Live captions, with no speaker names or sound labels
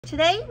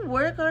Today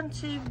we're going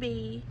to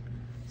be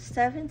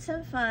stuffing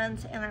some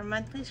funds in our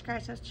monthly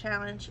scratch off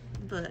challenge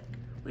book,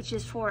 which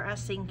is for our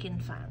sinking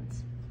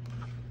funds.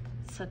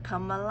 So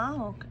come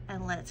along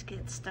and let's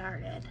get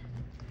started.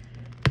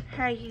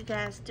 How are you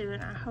guys doing?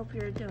 I hope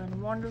you're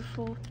doing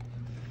wonderful.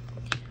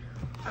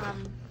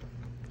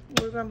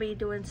 We're going to be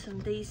doing some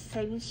of these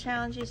savings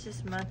challenges,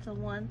 this monthly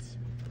ones,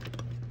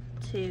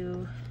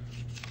 to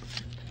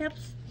help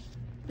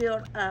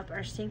build up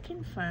our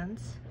sinking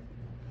funds.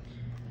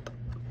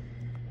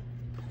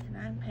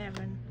 I'm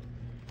having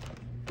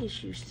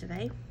issues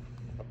today.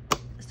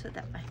 Let's do it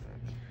that way.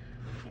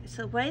 Okay,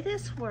 so the way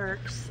this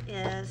works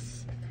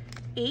is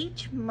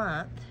each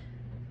month,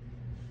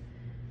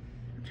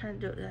 I'm trying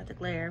to do it without the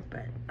glare,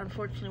 but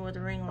unfortunately with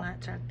the ring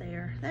lights right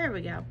there. There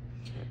we go.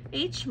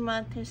 Each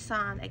month you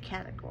assign a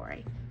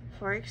category.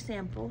 For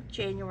example,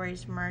 January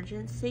is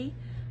emergency,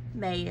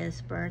 May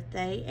is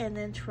birthday, and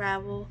then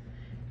travel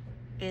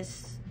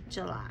is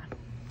July.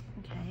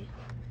 Okay.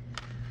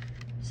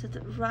 So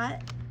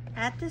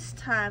at this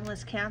time,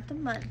 let's count the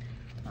money.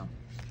 Oh,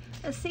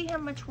 let's see how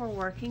much we're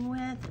working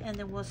with, and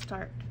then we'll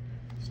start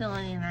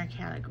filling in our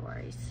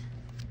categories.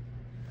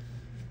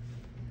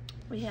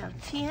 We have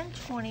 10,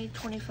 20,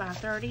 25,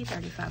 30,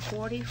 35,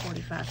 40,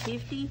 45,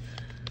 50,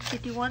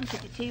 51,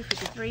 52,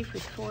 53,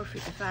 54,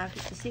 55,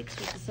 56,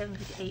 57,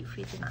 58,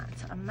 59.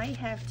 So I may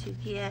have to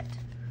get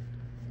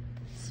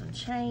some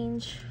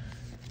change.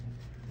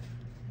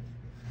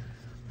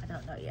 I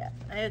don't know yet.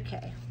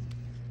 Okay.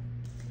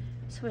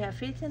 So we have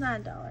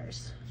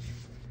 $59.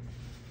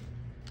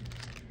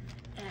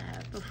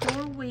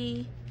 Before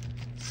we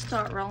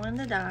start rolling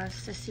the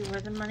dice to see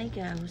where the money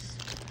goes,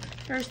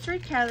 there's 3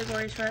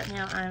 categories right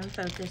now I'm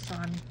focused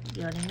on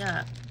building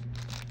up.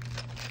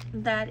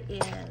 That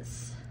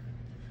is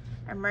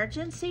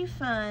emergency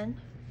fund,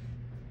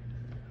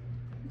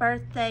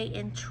 birthday,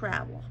 and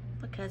travel,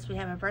 because we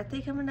have a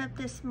birthday coming up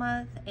this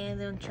month and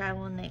then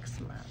travel next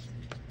month.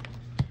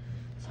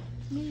 So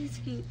let me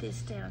scoot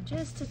this down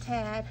just a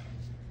tad,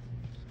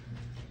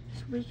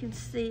 we can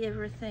see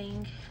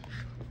everything.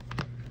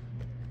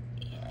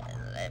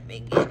 And let me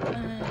get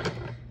my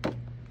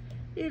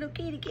little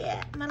kitty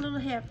cat, my little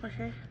helper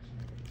here.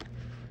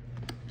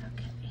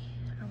 Okay,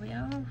 are we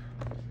on?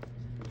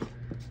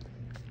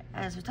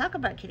 As we talk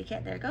about kitty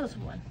cat, there goes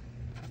one.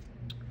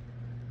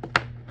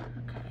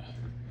 Okay,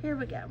 here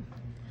we go.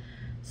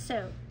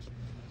 So,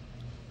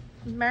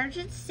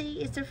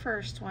 emergency is the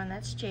first one,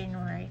 that's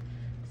January.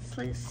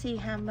 So let's see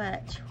how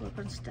much we're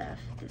going to stuff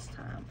this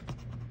time.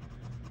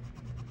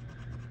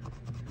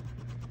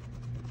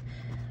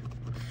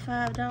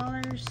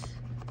 $5.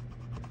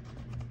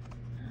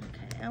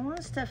 Okay, I want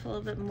to stuff a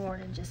little bit more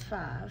than just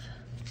 5.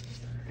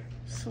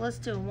 So let's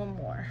do one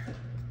more.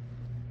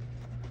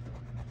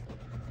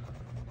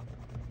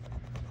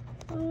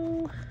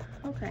 Oh,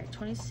 okay,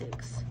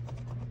 26.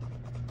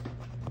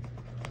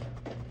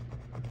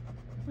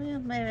 Well,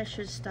 maybe I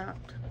should have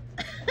stopped.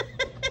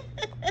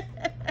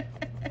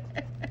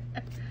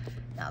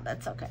 No,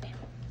 that's okay.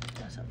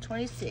 So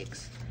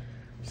 26.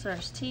 So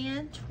there's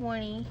 10,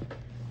 20,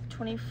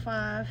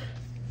 25,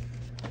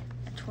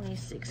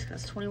 26,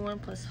 because 21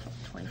 plus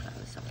 25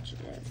 is how much it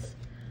is.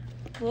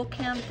 We'll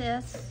count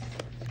this,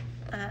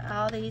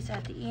 all these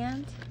at the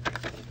end,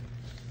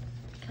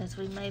 because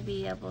we may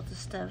be able to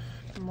stuff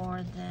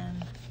more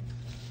than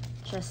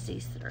just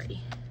these 3.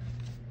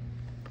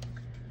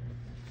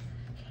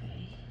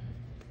 Okay.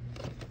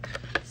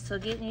 So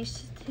getting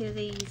used to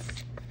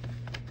these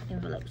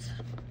envelopes.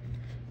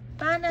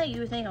 By now you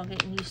would think I'm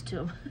getting used to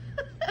them.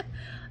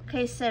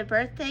 Okay, so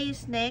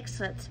birthdays next,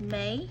 so that's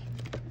May.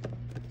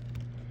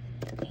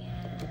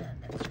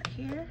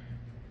 Here.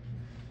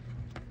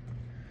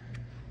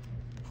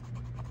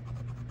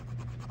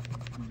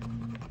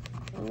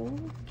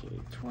 Okay,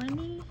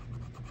 23.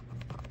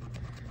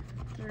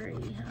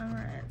 All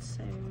right,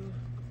 so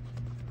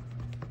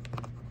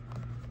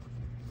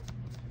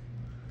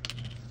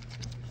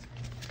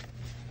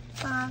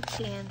 $5,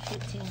 10,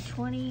 15,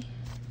 20,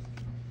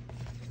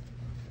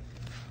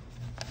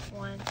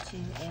 1, 2,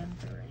 and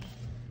 3.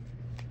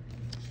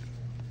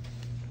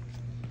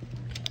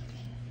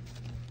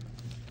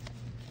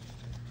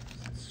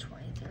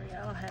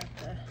 I'll have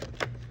to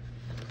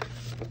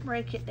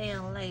break it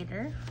down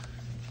later,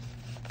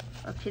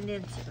 or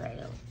condense it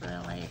later,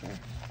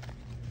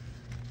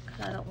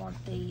 because I don't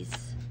want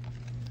these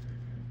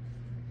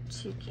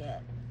to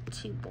get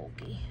too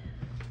bulky.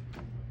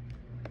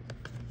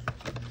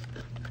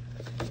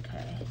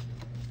 Okay,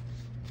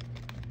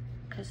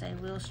 because they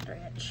will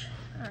stretch.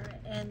 All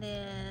right, and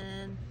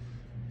then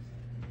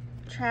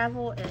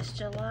travel is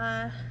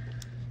July.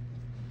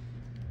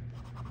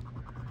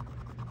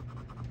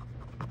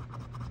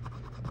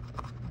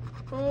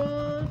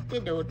 Oh,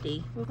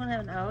 diddly. We're gonna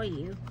have an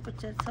OU, but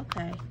that's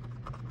okay.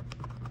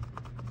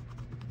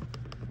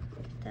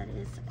 That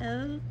is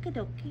okie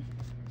dokie.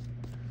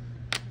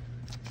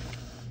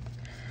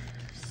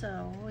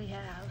 So we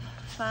have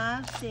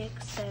 5,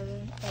 6,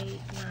 7, 8, 9,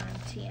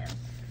 10.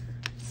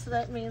 So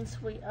that means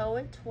we owe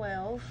it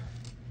 12.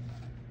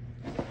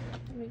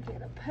 Let me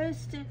get a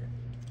Post-it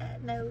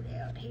that note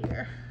out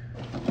here.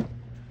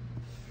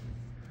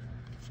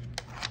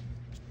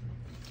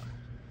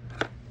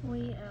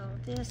 We owe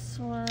this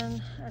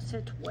one, that's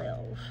a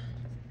 12.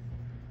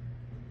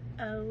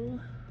 Oh,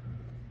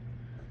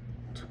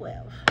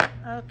 12.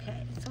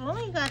 Okay, so we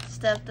only got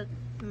stuff the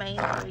main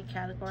 3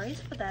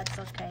 categories, but that's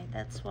okay.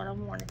 That's what I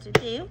wanted to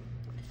do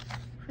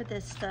for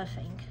this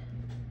stuffing.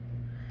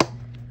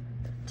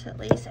 To at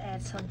least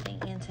add something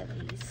into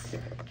these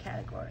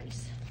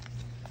categories.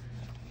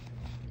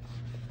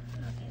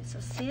 Okay, so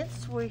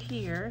since we're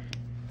here,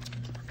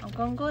 I'm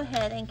going to go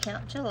ahead and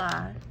count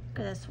July,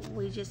 because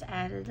we just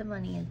added the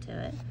money into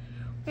it.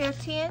 We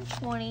have 10,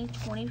 20,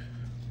 20,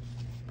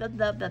 blah,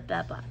 blah, blah,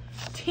 blah, blah.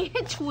 10,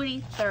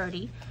 20,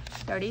 30,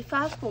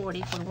 35,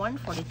 40, 41,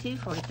 42,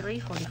 43,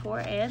 44,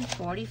 and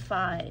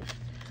 45.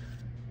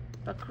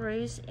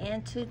 Buckaroos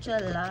into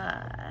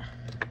July.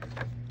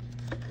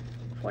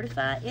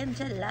 45 in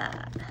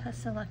July. That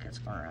sounds like it's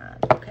going right.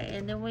 Okay,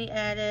 and then we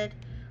added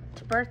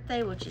to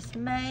birthday, which is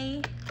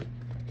May.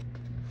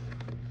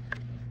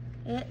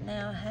 It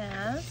now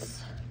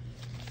has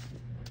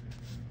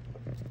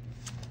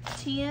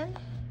 10,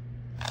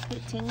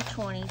 15,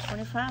 20,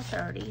 25,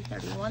 30,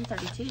 31,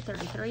 32,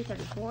 33,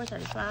 34,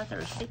 35,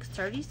 36,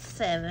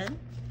 37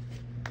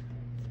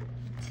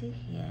 to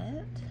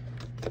hit.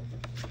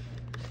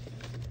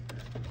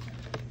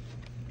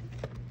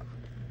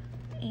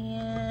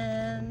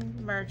 And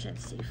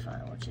emergency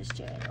fund, which is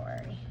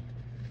January.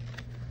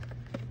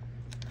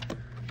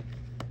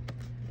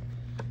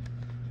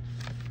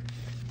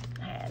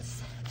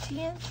 Has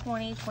 10,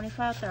 20,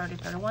 25, 30,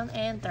 31,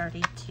 and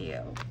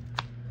 32.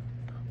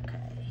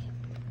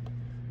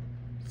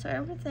 So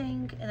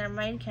everything in our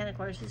main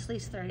categories is at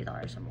least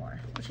 $30 or more,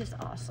 which is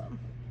awesome.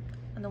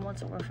 And the ones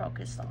that we're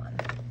focused on.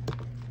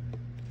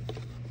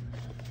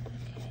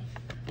 Okay.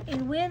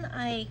 And when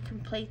I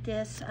complete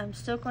this, I'm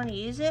still going to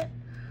use it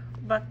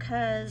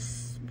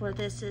because where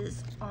this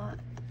is on,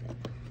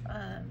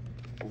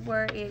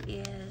 where it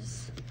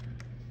is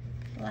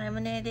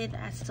laminated,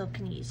 I still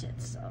can use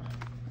it. So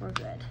we're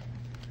good.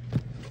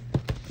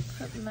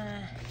 Put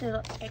my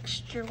little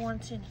extra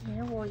ones in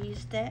here. We'll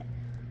use that.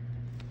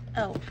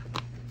 Oh.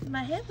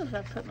 My head if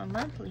I put my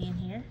monthly in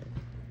here.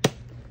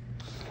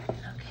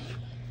 Okay.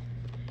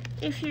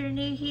 If you're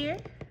new here,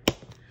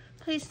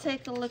 please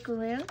take a look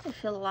around.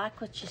 If you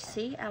like what you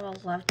see, I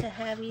would love to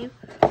have you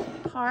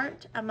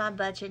part of my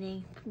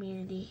budgeting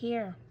community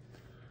here.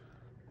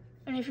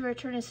 And if you're a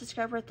returning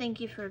subscriber, thank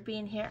you for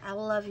being here. I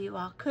love you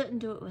all. Couldn't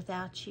do it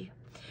without you.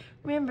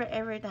 Remember,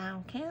 every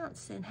dime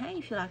counts. And hey,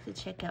 if you'd like to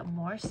check out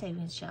more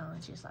savings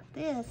challenges like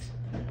this,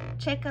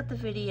 check out the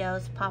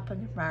videos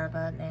popping right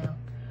about now.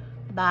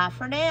 Bye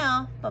for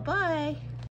now. Bye-bye.